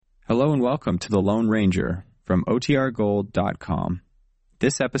Hello and welcome to The Lone Ranger from OTRGold.com.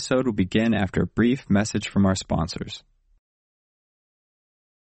 This episode will begin after a brief message from our sponsors.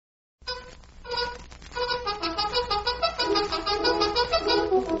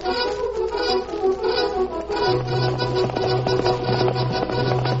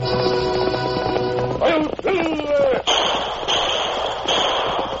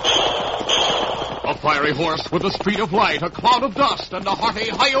 A fiery horse with the speed of light, a cloud of dust, and a hearty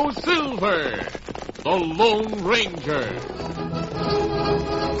hi-yo silver. The Lone Ranger.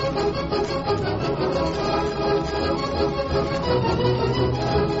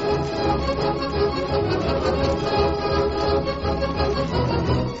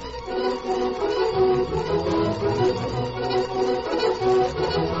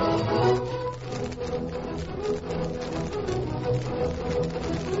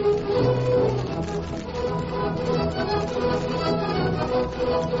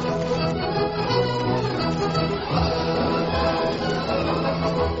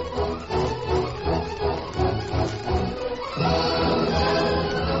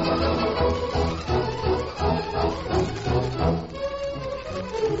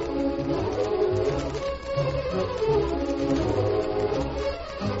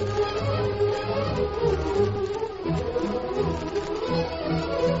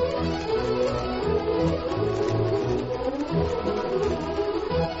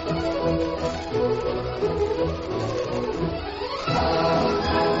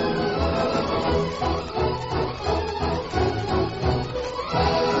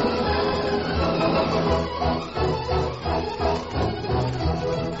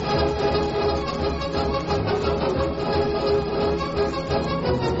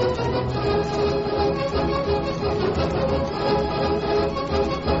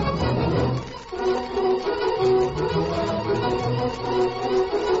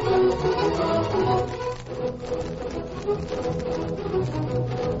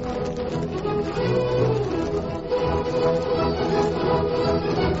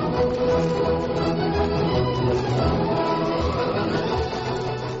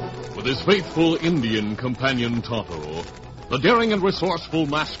 With his faithful Indian companion Tonto, the daring and resourceful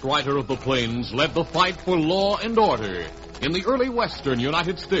masked rider of the plains led the fight for law and order in the early western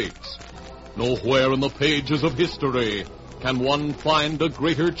United States. Nowhere in the pages of history can one find a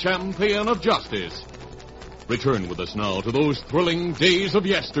greater champion of justice. Return with us now to those thrilling days of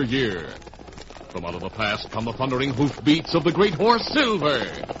yesteryear. From out of the past come the thundering hoofbeats of the great horse Silver.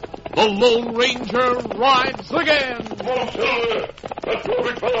 The Lone Ranger rides again. Come on, Silver. Let's go,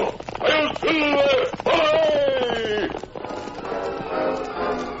 big fellow. Hi-yo, Silver. Hooray!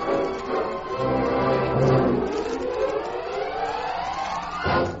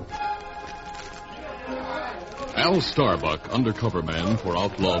 Al Starbuck, undercover man for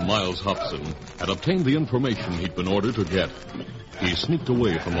outlaw Miles Hobson, had obtained the information he'd been ordered to get. He sneaked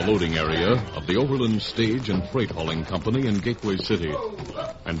away from the loading area of the Overland Stage and Freight Hauling Company in Gateway City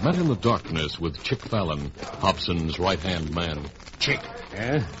and met in the darkness with Chick Fallon, Hobson's right-hand man. Chick.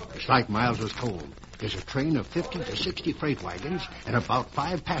 Yeah? It's like Miles was told. There's a train of 50 to 60 freight wagons and about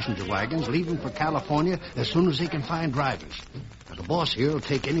 5 passenger wagons leaving for California as soon as they can find drivers. Now, the boss here will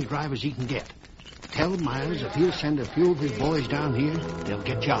take any drivers he can get. Tell Miles if he'll send a few of his boys down here, they'll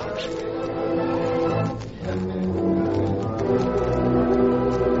get jobs.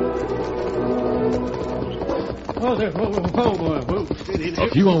 A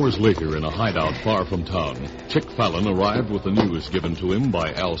few hours later, in a hideout far from town, Chick Fallon arrived with the news given to him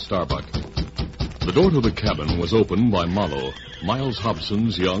by Al Starbuck. The door to the cabin was opened by Mollo, Miles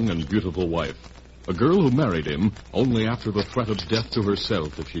Hobson's young and beautiful wife, a girl who married him only after the threat of death to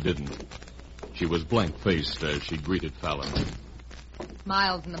herself if she didn't. She was blank-faced as she greeted Fallon.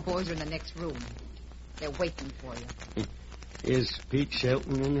 Miles and the boys are in the next room. They're waiting for you. Is Pete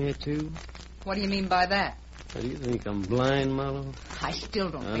Shelton in here, too? What do you mean by that? Do you think I'm blind, Marlowe? I still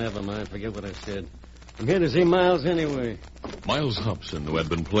don't think... Never mind. Forget what I said. I'm here to see Miles anyway. Miles Hobson, who had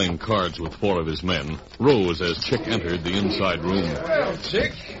been playing cards with 4 of his men, rose as Chick entered the inside room. Well,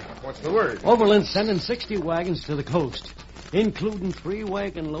 Chick, what's the word? Overland sending 60 wagons to the coast, including 3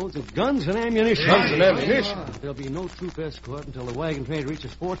 wagon loads of guns and ammunition. Guns and ammunition? There'll be no troop escort until the wagon train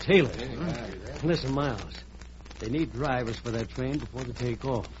reaches Fort Taylor. Listen, Miles, they need drivers for that train before they take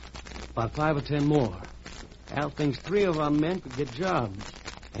off. About 5 or 10 more. Al thinks 3 of our men could get jobs.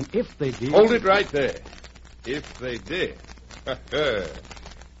 And if they did... Hold it right there. If they did.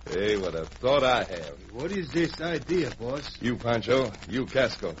 Hey, what a thought I have. What is this idea, boss? You, Pancho, you,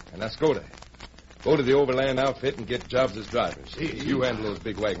 Casco, and Ascota. Go to the Overland outfit and get jobs as drivers. You handle those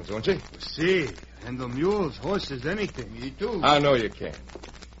big wagons, won't you? See, and the mules, horses, anything. You do. I know you can.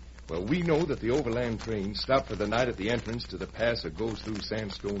 Well, we know that the Overland train stopped for the night at the entrance to the pass that goes through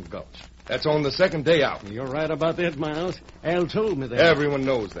Sandstone Gulch. That's on the second day out. You're right about that, Miles. Al told me that. Everyone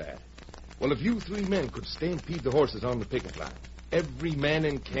knows that. Well, if you three men could stampede the horses on the picket line, every man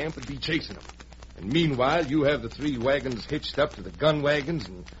in camp would be chasing them. And meanwhile, you have the 3 wagons hitched up to the gun wagons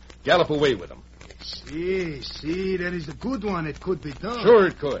and gallop away with them. See, that is a good one. It could be done. Sure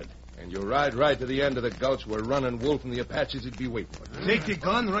it could. And you'll ride right to the end of the gulch where Running Wolf and the Apaches would be waiting for you. Take the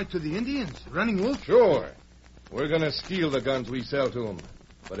gun right to the Indians? Running Wolf? Sure. We're going to steal the guns we sell to them.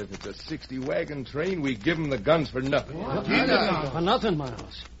 But if it's a 60-wagon train, we give them the guns for nothing. For nothing,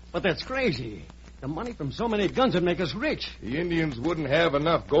 Miles. But that's crazy. The money from so many guns would make us rich. The Indians wouldn't have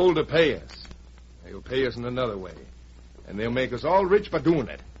enough gold to pay us. They'll pay us in another way. And they'll make us all rich by doing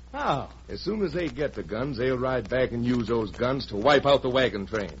it. How? As soon as they get the guns, they'll ride back and use those guns to wipe out the wagon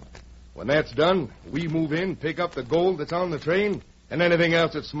train. When that's done, we move in, pick up the gold that's on the train, and anything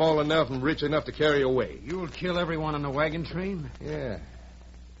else that's small enough and rich enough to carry away. You'll kill everyone on the wagon train? Yeah.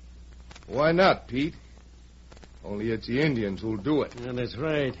 Why not, Pete? Only it's the Indians who'll do it. Yeah, that's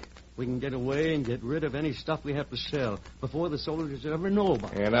right. We can get away and get rid of any stuff we have to sell before the soldiers ever know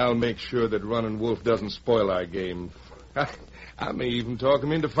about it. And I'll make sure that Running Wolf doesn't spoil our game. I may even talk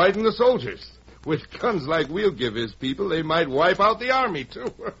him into fighting the soldiers. With guns like we'll give his people, they might wipe out the army,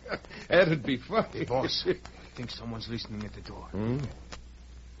 too. That'd be funny. Boss, I think someone's listening at the door.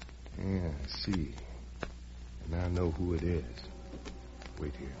 Yeah, I see. And I know who it is.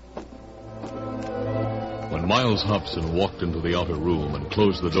 Wait here. When Miles Hobson walked into the outer room and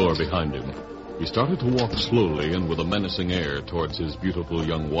closed the door behind him, he started to walk slowly and with a menacing air towards his beautiful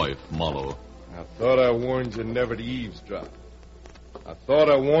young wife, Mollo. I thought I warned you never to eavesdrop. I thought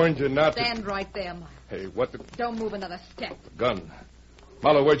I warned you not to... Stand right there, Miles. Hey, what the... Don't move another step. Gun.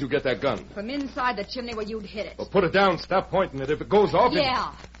 Mollo, where'd you get that gun? From inside the chimney where you'd hit it. Well, put it down. Stop pointing it. If it goes off...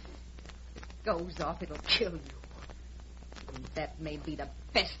 Yeah. If it goes off, it'll kill you. And that may be the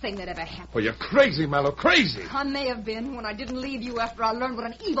best thing that ever happened. Well, you're crazy, Mallow, crazy. I may have been when I didn't leave you after I learned what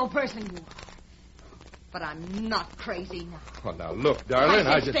an evil person you are. But I'm not crazy now. Well, now, look, darling,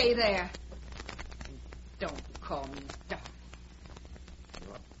 I I said just... stay there. Don't call me darling.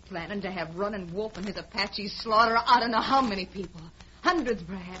 You're planning to have Running Wolf and his Apaches slaughter I don't know how many people. Hundreds,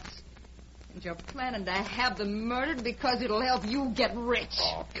 perhaps. And you're planning to have them murdered because it'll help you get rich.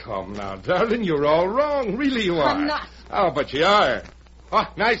 Oh, come now, darling, you're all wrong. Really you are. I'm not. Oh, but you are. Oh,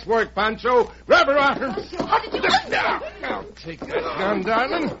 nice work, Pancho. Grab her arm. How did you... Now, take that gun,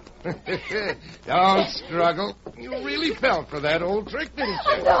 darling. Don't struggle. You really fell for that old trick, didn't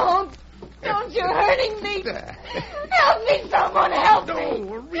you? Don't, you're hurting me. Help me, someone, help me. No,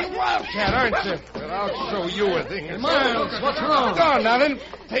 we're real wildcat, aren't you? Well, I'll show you a thing. Miles, what's wrong? Go on, darling.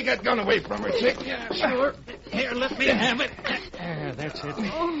 Take that gun away from her, chick. Yeah, sure. Here, let me have it. That's it.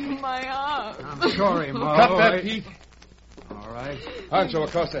 Oh, my arm. I'm sorry, Ma. Cut that, Pete. All right. Pancho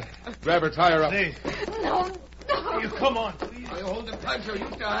Acosta, grab her, tie her up. No. You come on, please. You hold it, Pancho. You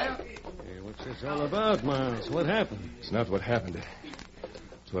tie her. Hey, what's this all about, Miles? What happened? It's not what happened.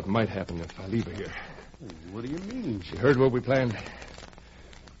 It's what might happen if I leave her here. What do you mean? She heard what we planned.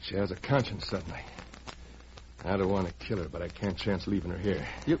 She has a conscience suddenly. I don't want to kill her, but I can't chance leaving her here.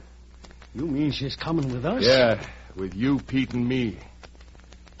 You mean she's coming with us? Yeah, with you, Pete, and me.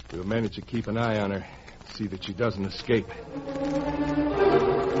 We'll manage to keep an eye on her, see that she doesn't escape.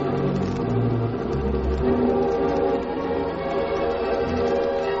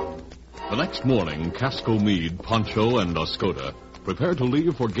 The next morning, Casco Meade, Pancho, and Oscoda prepared to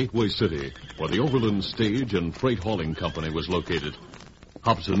leave for Gateway City, where the Overland Stage and Freight Hauling Company was located.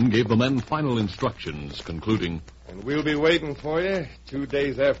 Hobson gave the men final instructions, concluding, And we'll be waiting for you 2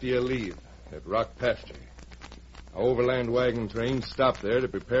 days after you leave at Rock Pasture. Our overland wagon train stopped there to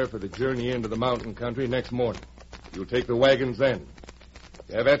prepare for the journey into the mountain country next morning. You'll take the wagons then.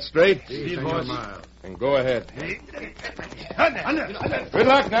 You have that straight? boss. And go ahead. Under. Good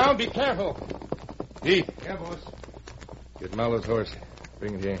luck now. Be careful. Pete, Yeah, boss. get Mallow's horse.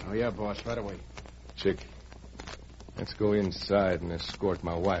 Bring it here. Oh, yeah, boss. Right away. Chick, let's go inside and escort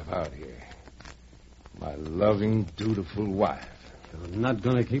my wife out here. My loving, dutiful wife. You're not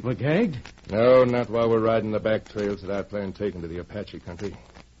going to keep her gagged? No, not while we're riding the back trails that I plan taking to the Apache country.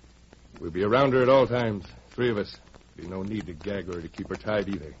 We'll be around her at all times, 3 of us. Be no need to gag her or to keep her tied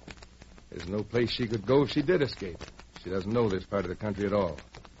either. There's no place she could go if she did escape. She doesn't know this part of the country at all.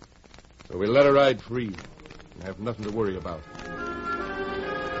 So we'll let her ride free and have nothing to worry about.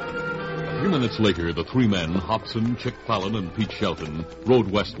 A few minutes later, the 3 men, Hobson, Chick Fallon, and Pete Shelton,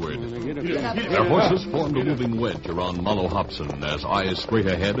 rode westward. Their horses formed a moving wedge around Mollo Hobson as, eyes straight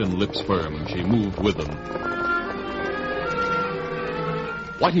ahead and lips firm, she moved with them.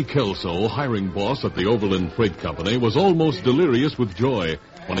 Whitey Kelso, hiring boss at the Overland Freight Company, was almost delirious with joy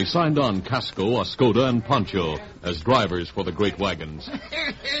when he signed on Casco, Oscoda, and Pancho as drivers for the great wagons.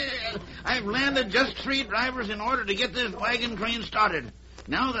 I've landed just 3 drivers in order to get this wagon train started.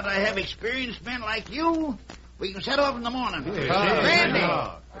 Now that I have experienced men like you, we can set off in the morning.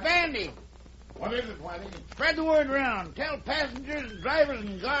 Vandy! What is it, Whitey? Spread the word around. Tell passengers, drivers,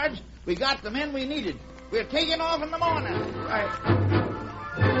 and guards we got the men we needed. We're taking off in the morning. Right.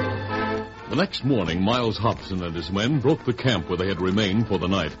 The next morning, Miles Hobson and his men broke the camp where they had remained for the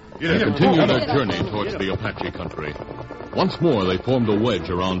night and continued their journey towards the Apache country. Once more, they formed a wedge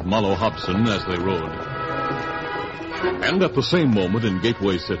around Malo Hobson as they rode. And at the same moment in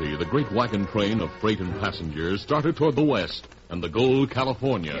Gateway City, the great wagon train of freight and passengers started toward the west and the goal,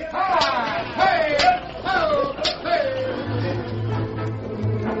 California.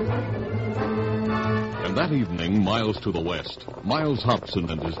 And that evening, miles to the west, Miles Hobson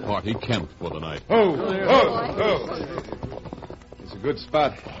and his party camped for the night. It's a good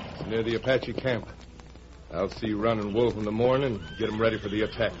spot. It's near the Apache camp. I'll see Run and Wolf in the morning and get them ready for the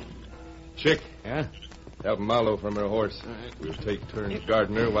attack. Chick. Yeah? Help Malo from her horse. We'll take turns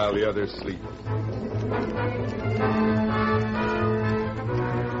guarding her while the others sleep.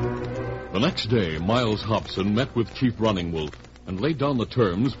 The next day, Miles Hobson met with Chief Running Wolf and laid down the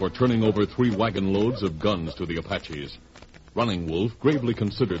terms for turning over 3 wagon loads of guns to the Apaches. Running Wolf gravely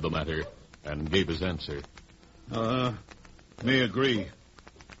considered the matter and gave his answer. Me agree.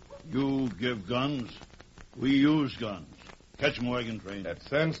 You give guns, we use guns. Catch 'em, wagon train. At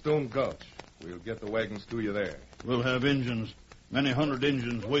Sandstone Gulch. We'll get the wagons to you there. We'll have engines. Many hundred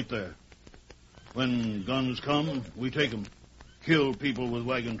engines wait there. When guns come, we take 'em. Kill people with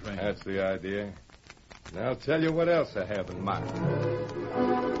wagon trains. That's the idea. And I'll tell you what else I have in mind.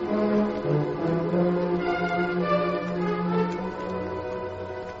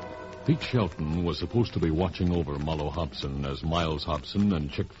 Pete Shelton was supposed to be watching over Malo Hobson as Miles Hobson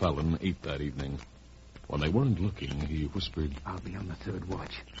and Chick Fallon ate that evening. When they weren't looking, he whispered, I'll be on the 3rd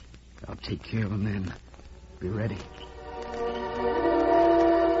watch. I'll take care of them then. Be ready.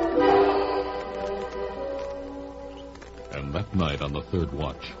 And that night on the 3rd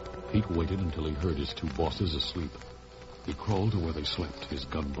watch, Pete waited until he heard his 2 bosses asleep. He crawled to where they slept, his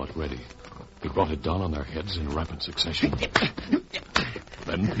gun butt ready. He brought it down on their heads in rapid succession.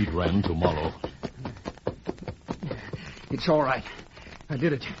 Then Pete ran to Malo. It's all right. I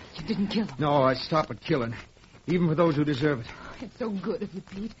did it. You didn't kill him. No, I stopped at killing, even for those who deserve it. It's so good of you,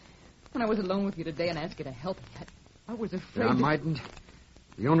 Pete. When I was alone with you today and asked you to help me, I was afraid. I mightn't.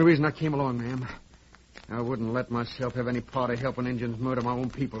 The only reason I came along, ma'am, I wouldn't let myself have any part of helping Indians murder my own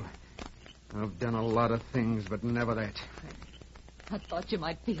people. I've done a lot of things, but never that. I thought you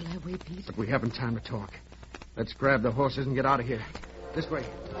might feel that way, Pete. But we haven't time to talk. Let's grab the horses and get out of here. This way.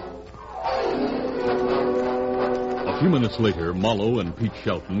 A few minutes later, Malo and Pete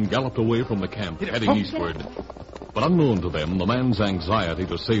Shelton galloped away from the camp, heading eastward. But unknown to them, the man's anxiety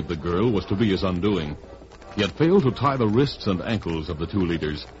to save the girl was to be his undoing. He had failed to tie the wrists and ankles of the 2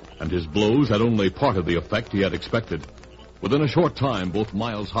 leaders, and his blows had only part of the effect he had expected. Within a short time, both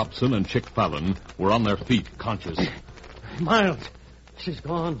Miles Hobson and Chick Fallon were on their feet, conscious. Miles, she's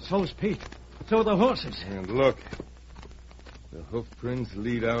gone. So's Pete. So are the horses. And look, the hoof prints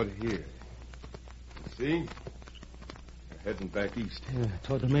lead out here. See? They're heading back east. Yeah,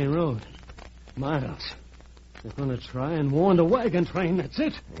 toward the main road. Miles, they're going to try and warn the wagon train, that's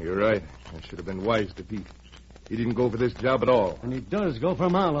it. You're right. I should have been wise to Pete. He didn't go for this job at all. And he does go for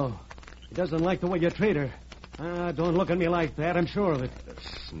Malo. He doesn't like the way you treat her. Don't look at me like that, I'm sure of it.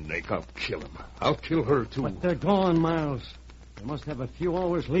 Snake, I'll kill him. I'll kill her, too. But they're gone, Miles. They must have a few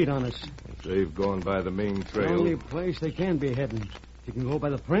hours lead on us. If they've gone by the main trail... The only place they can be heading. You can go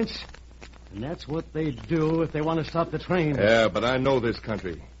by the prints, and that's what they do if they want to stop the train. Yeah, but I know this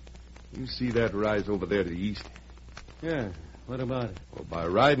country. You see that rise over there to the east? Yeah, what about it? Well, by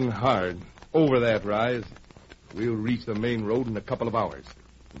riding hard over that rise, we'll reach the main road in a couple of hours.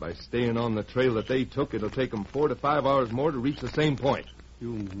 By staying on the trail that they took, it'll take them 4 to 5 hours more to reach the same point.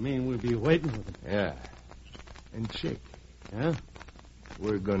 You mean we'll be waiting for them? Yeah. And Chick. Yeah?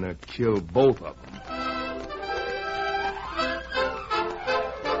 We're gonna kill both of them.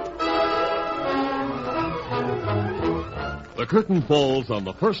 The curtain falls on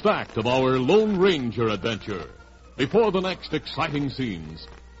the first act of our Lone Ranger adventure. Before the next exciting scenes,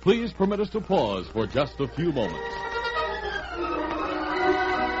 please permit us to pause for just a few moments.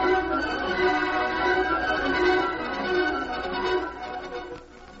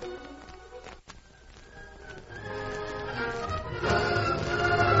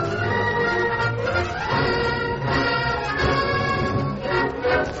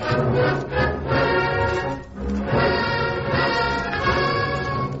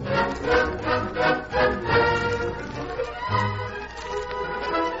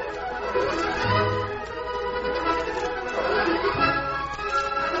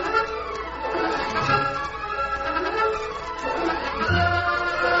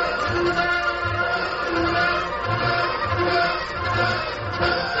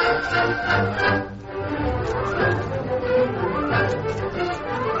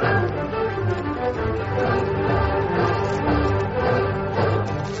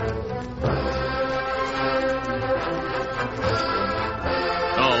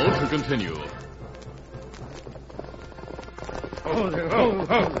 Continue.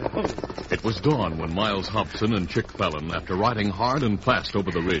 It was dawn when Miles Hobson and Chick Fallon, after riding hard and fast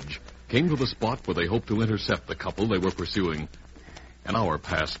over the ridge, came to the spot where they hoped to intercept the couple they were pursuing. An hour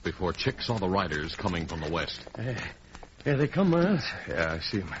passed before Chick saw the riders coming from the west. Here they come, Miles. Yeah, I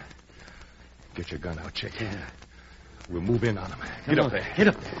see them. Get your gun out, Chick. Yeah. We'll move in on them. Get up there. Get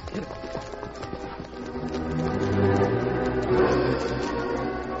up there. Get up.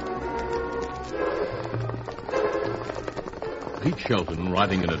 Pete Shelton,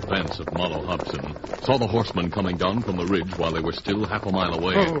 riding in advance of Marlowe Hobson, saw the horsemen coming down from the ridge while they were still half a mile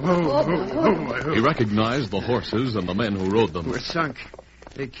away. He recognized the horses and the men who rode them. We're sunk.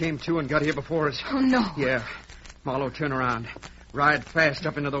 They came to and got here before us. Oh, no. Yeah. Marlowe, turn around. Ride fast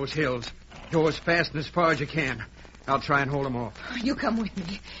up into those hills. Doors fast and as far as you can. I'll try and hold them off. You come with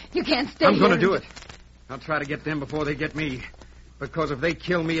me. You can't stay I'm here. going to do it. I'll try to get them before they get me. Because if they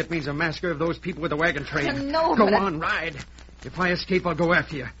kill me, it means a massacre of those people with the wagon train. No, Go on, ride. If I escape, I'll go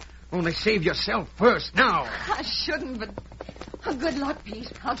after you. Only save yourself first, now. I shouldn't, but... Oh, good luck,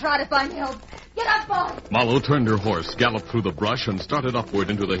 Pete. I'll try to find help. Get up, boy. Marlowe turned her horse, galloped through the brush, and started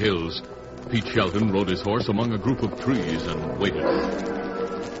upward into the hills. Pete Shelton rode his horse among a group of trees and waited.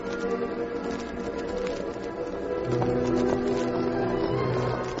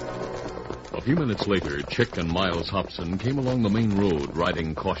 A few minutes later, Chick and Miles Hobson came along the main road,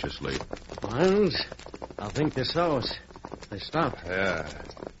 riding cautiously. Miles, I think they saw us. They stopped. Yeah,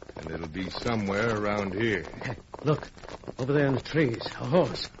 and it'll be somewhere around here. Hey, look, over there in the trees, a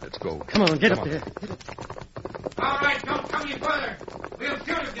horse. Let's go. Come on, get up there. All right, don't come any further. We'll shoot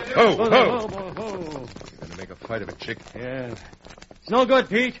if you do. Ho! Ho! You're going to make a fight of it, Chick. Yeah. It's no good,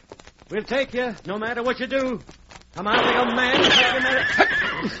 Pete. We'll take you, no matter what you do. Come out like a man. Take your man.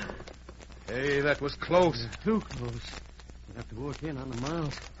 Hey, that was close. Too close. We'll have to work in on the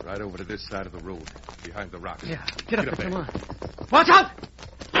Miles. Right over to this side of the road, behind the rocks. Yeah, get up there. Come on. Watch out!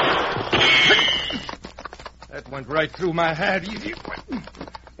 That went right through my head.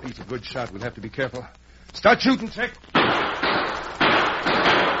 He's a good shot. We'll have to be careful. Start shooting, Chick.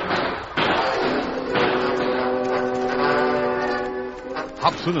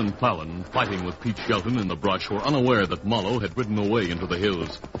 Hobson and Fallon, fighting with Pete Shelton in the brush, were unaware that Marlowe had ridden away into the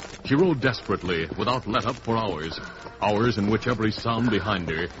hills. She rode desperately, without let-up for hours. Hours in which every sound behind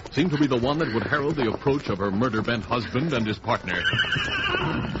her seemed to be the one that would herald the approach of her murder-bent husband and his partner.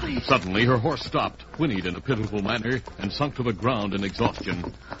 Suddenly, her horse stopped, whinnied in a pitiful manner, and sunk to the ground in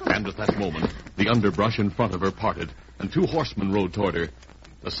exhaustion. And at that moment, the underbrush in front of her parted, and two horsemen rode toward her.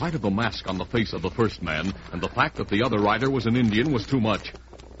 The sight of the mask on the face of the first man and the fact that the other rider was an Indian was too much.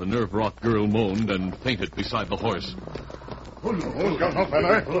 The nerve-wrought girl moaned and fainted beside the horse.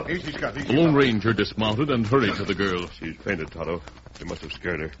 The Lone Ranger dismounted and hurried to the girl. She's fainted, Tonto. They must have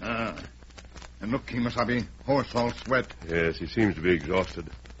scared her. And look, Kimasabi, horse all sweat. Yes, he seems to be exhausted.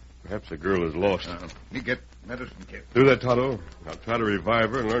 Perhaps the girl is lost. Me get medicine kit. Do that, Tonto. I'll try to revive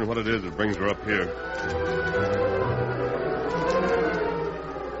her and learn what it is that brings her up here.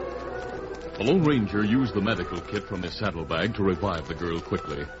 The Lone Ranger used the medical kit from his saddlebag to revive the girl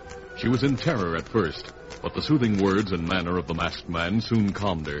quickly. She was in terror at first, but the soothing words and manner of the masked man soon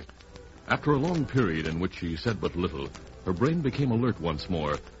calmed her. After a long period in which she said but little, her brain became alert once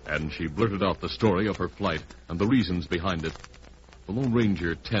more, and she blurted out the story of her flight and the reasons behind it. The Lone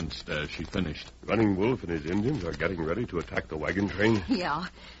Ranger tensed as she finished. Running Wolf and his Indians are getting ready to attack the wagon train? Yeah.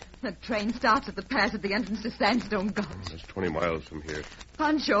 The train stops at the pass at the entrance to Sandstone Gulch. That's 20 miles from here.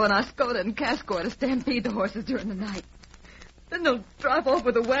 Pancho and Oscoda and Casco are to stampede the horses during the night. Then they'll drive off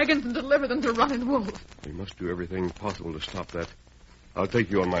with the wagons and deliver them to Running Wolf. We must do everything possible to stop that. I'll take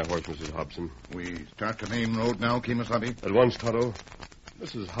you on my horse, Mrs. Hobson. We start the main road now, Kimasabi? At once, Tonto.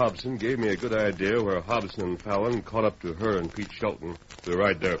 Mrs. Hobson gave me a good idea where Hobson and Fallon caught up to her and Pete Shelton. We'll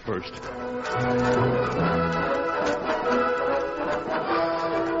ride there first.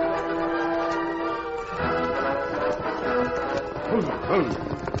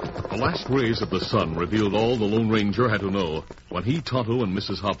 The last rays of the sun revealed all the Lone Ranger had to know when he, Tonto, and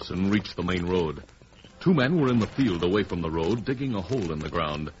Mrs. Hobson reached the main road. Two men were in the field away from the road, digging a hole in the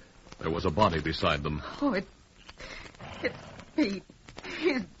ground. There was a body beside them. Oh, it's Pete.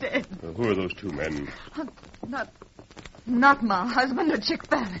 He's dead. Who are those two men? Not my husband or Chick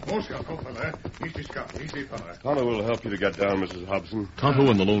Fallon. Oh, Scott, fella. Easy, Scott. Easy, fella. Tonto will help you to get down, Mrs. Hobson. Tonto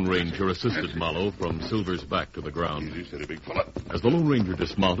and the Lone Ranger assisted Malo from Silver's back to the ground. Easy, steady, big fella. As the Lone Ranger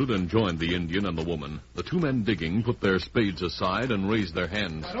dismounted and joined the Indian and the woman, the two men digging put their spades aside and raised their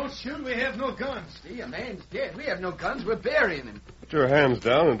hands. Now, don't shoot. We have no guns. See, a man's dead. We have no guns. We're burying him. Put your hands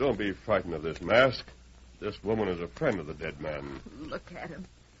down and don't be frightened of this mask. This woman is a friend of the dead man. Look at him.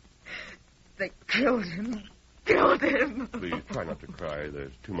 They killed him. Killed him. Please, try not to cry.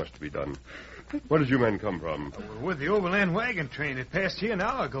 There's too much to be done. Where did you men come from? We're with the Overland wagon train. It passed here an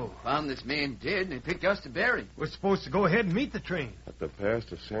hour ago. Found this man dead, and they picked us to bury him. We're supposed to go ahead and meet the train. At the pass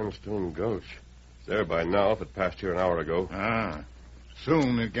to Sandstone Gulch. It's there by now if it passed here an hour ago.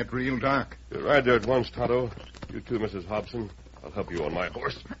 Soon it'll get real dark. You ride there at once, Tonto. You too, Mrs. Hobson. I'll help you on my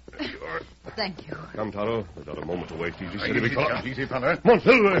horse. There you are. Thank you. Come, Tonto. There's not a moment to waste. Easy, steady, Easy, big fella. Easy, fella. Come on,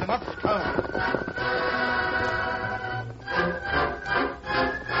 Silver. Come up,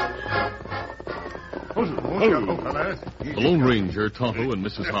 The Lone Ranger, Tonto, and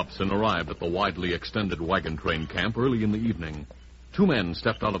Mrs. Hobson arrived at the widely extended wagon train camp early in the evening. Two men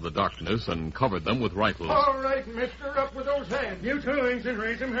stepped out of the darkness and covered them with rifles. All right, mister, up with those hands. You too, Injun,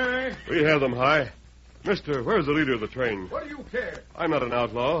 raise them high. We have them high. Mister, where's the leader of the train? What do you care? I'm not an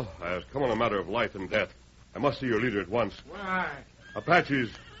outlaw. I've come on a matter of life and death. I must see your leader at once. Why?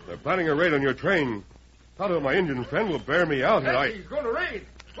 Apaches, they're planning a raid on your train. Tonto, my Indian friend, will bear me out and He's going to raid.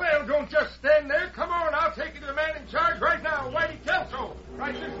 Well, don't just stand there. Come on, I'll take you to the man in charge right now, Whitey Kelso.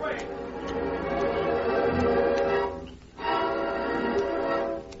 Right this way.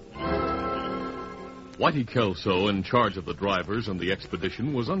 Whitey Kelso, in charge of the drivers and the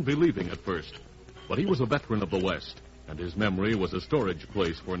expedition, was unbelieving at first. But he was a veteran of the West, and his memory was a storage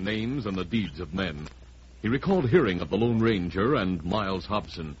place for names and the deeds of men. He recalled hearing of the Lone Ranger and Miles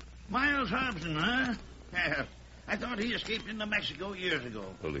Hobson. Miles Hobson, huh? Yeah. I thought he escaped into Mexico years ago.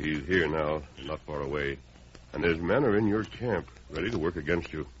 Well, he's here now, not far away. And his men are in your camp, ready to work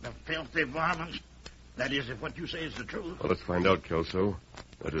against you. The filthy varmints. That is, if what you say is the truth. Well, let's find out, Kelso.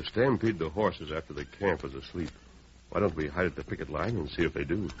 Let us stampede the horses after the camp is asleep. Why don't we hide at the picket line and see if they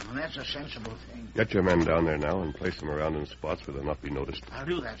do? Well, that's a sensible thing. Get your men down there now and place them around in spots where they'll not be noticed. I'll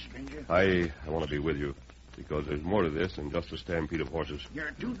do that, stranger. I want to be with you, because there's more to this than just a stampede of horses.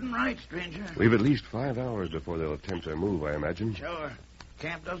 You're tootin' right, stranger. We've at least 5 hours before they'll attempt their move, I imagine. Sure.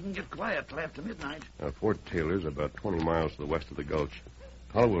 Camp doesn't get quiet till after midnight. Fort Taylor's about 20 miles to the west of the gulch.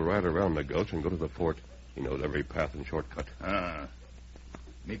 Tonto will ride around the gulch and go to the fort. He knows every path and shortcut.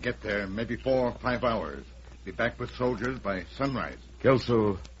 Me get there maybe 4 or 5 hours. Be back with soldiers by sunrise.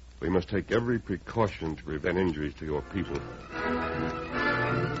 Kelso, we must take every precaution to prevent injuries to your people.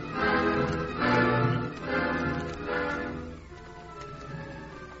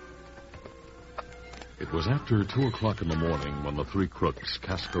 It was after 2 o'clock in the morning when the three crooks,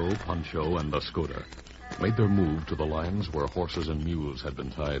 Casco, Pancho, and Escoda, made their move to the lines where horses and mules had been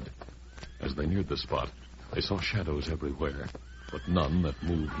tied. As they neared the spot, they saw shadows everywhere, but none that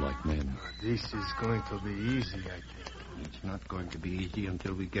moved like men. This is going to be easy, I think. It's not going to be easy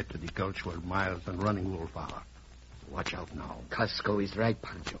until we get to the gulch where Miles and Running Wolf are. Watch out now. Casco is right,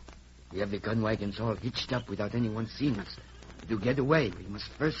 Pancho. We have the gun wagons all hitched up without anyone seeing us. To get away, we must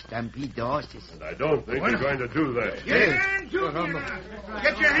first stampede the horses. And I don't think we're going to do that. Get your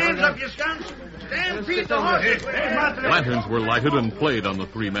hands up, you skunks. Stampede the horses. Lanterns were lighted and played on the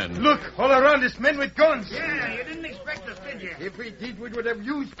three men. Look, all around us men with guns. Yeah, you didn't expect us, did you? If we did, we would have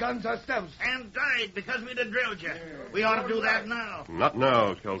used guns ourselves. And died because we'd have drilled you. We ought to do that now. Not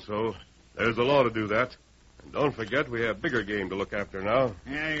now, Kelso. There's a law to do that. And don't forget, we have bigger game to look after now.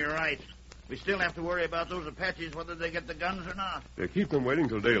 Yeah, you're right. We still have to worry about those Apaches, whether they get the guns or not. They keep them waiting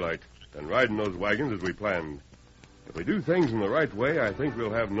till daylight, then ride in those wagons as we planned. If we do things in the right way, I think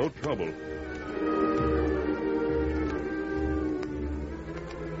we'll have no trouble.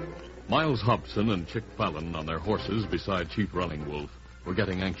 Miles Hobson and Chick Fallon on their horses beside Chief Running Wolf were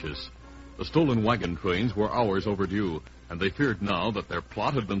getting anxious. The stolen wagon trains were hours overdue, and they feared now that their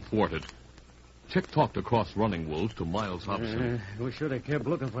plot had been thwarted. Chick talked across Running Wolf to Miles Hobson. We should have kept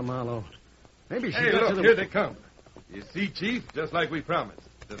looking for Marlowe. Maybe she Hey, got look, to the... here they come. You see, Chief, just like we promised.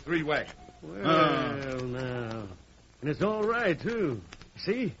 The three wagons. Well, now. And it's all right, too.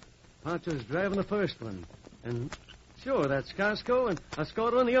 See? Pancho's driving the first one. And, sure, that's Casco and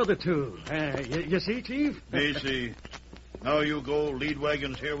Escoda on the other two. You see, Chief? Me see. Now you go lead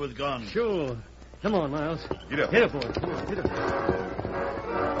wagons here with guns. Sure. Come on, Miles. Get up. Get up, boy. Come on, get up.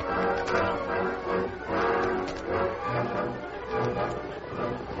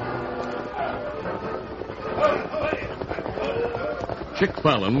 Chick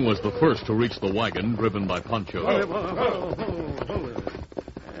Fallon was the first to reach the wagon driven by Pancho.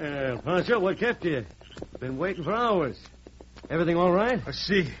 Pancho, what kept you? Been waiting for hours. Everything all right? I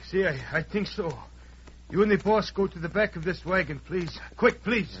think so. You and the boss go to the back of this wagon, please. Quick,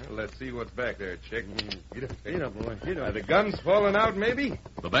 please. Well, let's see what's back there, Chick. Get up, boy. Get Are up. the guns falling out, maybe?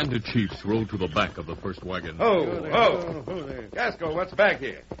 The bandit chiefs rode to the back of the first wagon. Oh, there. Gasco, what's back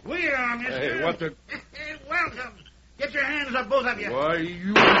here? We are, mister. Hey, what the... Welcome. Get your hands up, both of you. Why,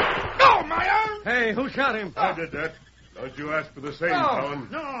 you... Oh, my arm! Hey, who shot him? I did that. Don't you ask for the same, Fallon.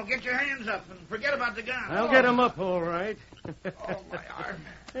 No, get your hands up and forget about the gun. I'll get him up, all right. Oh, my arm.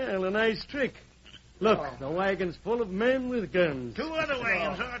 Well, a nice trick. Look, the wagon's full of men with guns. 2 other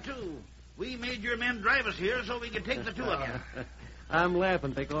wagons are, too. We made your men drive us here so we could take the 2 of you. I'm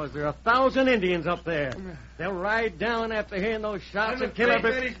laughing because there are 1,000 Indians up there. They'll ride down after hearing those shots and kill That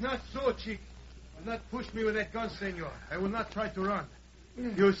every... is not so, Chick. Do not push me with that gun, senor. I will not try to run.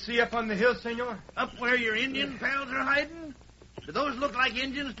 You see up on the hill, senor? Up where your Indian pals are hiding? Do those look like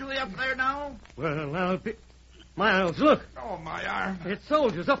Indians to you up there now? Well, I'll be... Miles, look. Oh, my arm. It's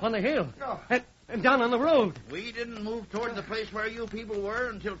soldiers up on the hill. No. And down on the road. We didn't move toward the place where you people were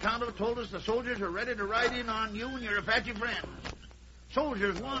until Tonto told us the soldiers were ready to ride in on you and your Apache friends.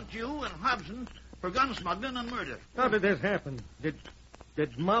 Soldiers want you and Hobson for gun smuggling and murder. How did this happen?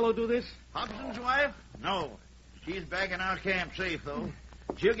 Did Marlowe do this? Hobson's wife? No. She's back in our camp safe, though.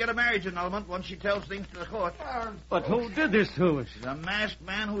 She'll get a marriage annulment once she tells things to the court. But who did this to us? The masked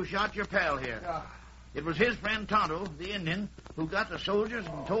man who shot your pal here. It was his friend Tonto, the Indian, who got the soldiers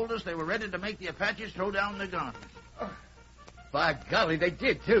and told us they were ready to make the Apaches throw down their guns. By golly, they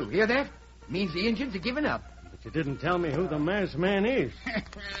did, too. Hear that? Means the Indians are giving up. But you didn't tell me who the masked man is.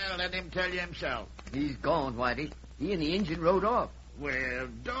 Well, let him tell you himself. He's gone, Whitey. He and the Indian rode off. Well,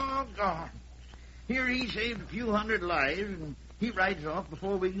 doggone. Here he saved a few hundred lives, and he rides off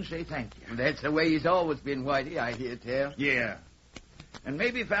before we can say thank you. That's the way he's always been, Whitey, I hear tell. Yeah. And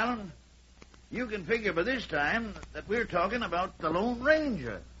maybe, Fallon, you can figure by this time that we're talking about the Lone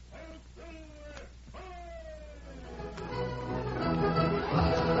Ranger.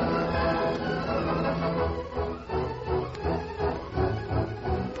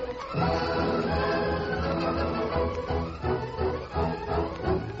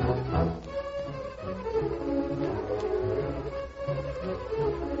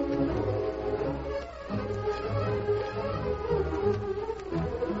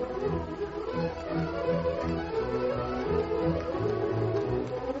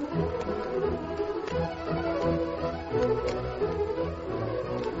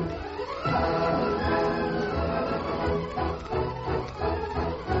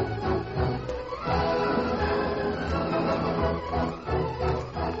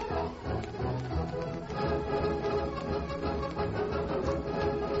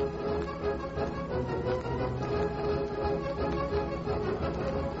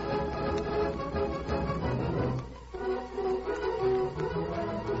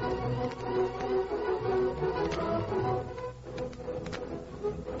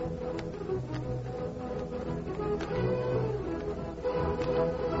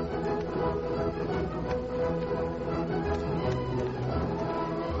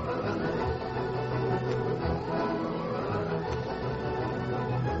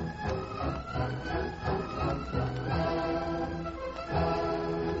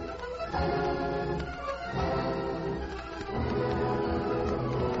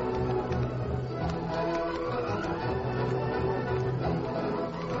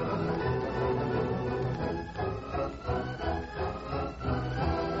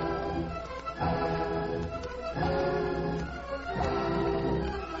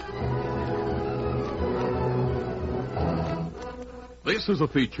 This is a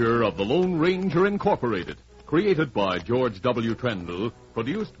feature of the Lone Ranger Incorporated, created by George W. Trendle,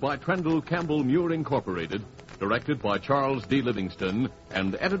 produced by Trendle Campbell Muir Incorporated, directed by Charles D. Livingston,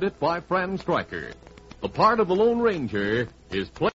 and edited by Fran Stryker. The part of the Lone Ranger is played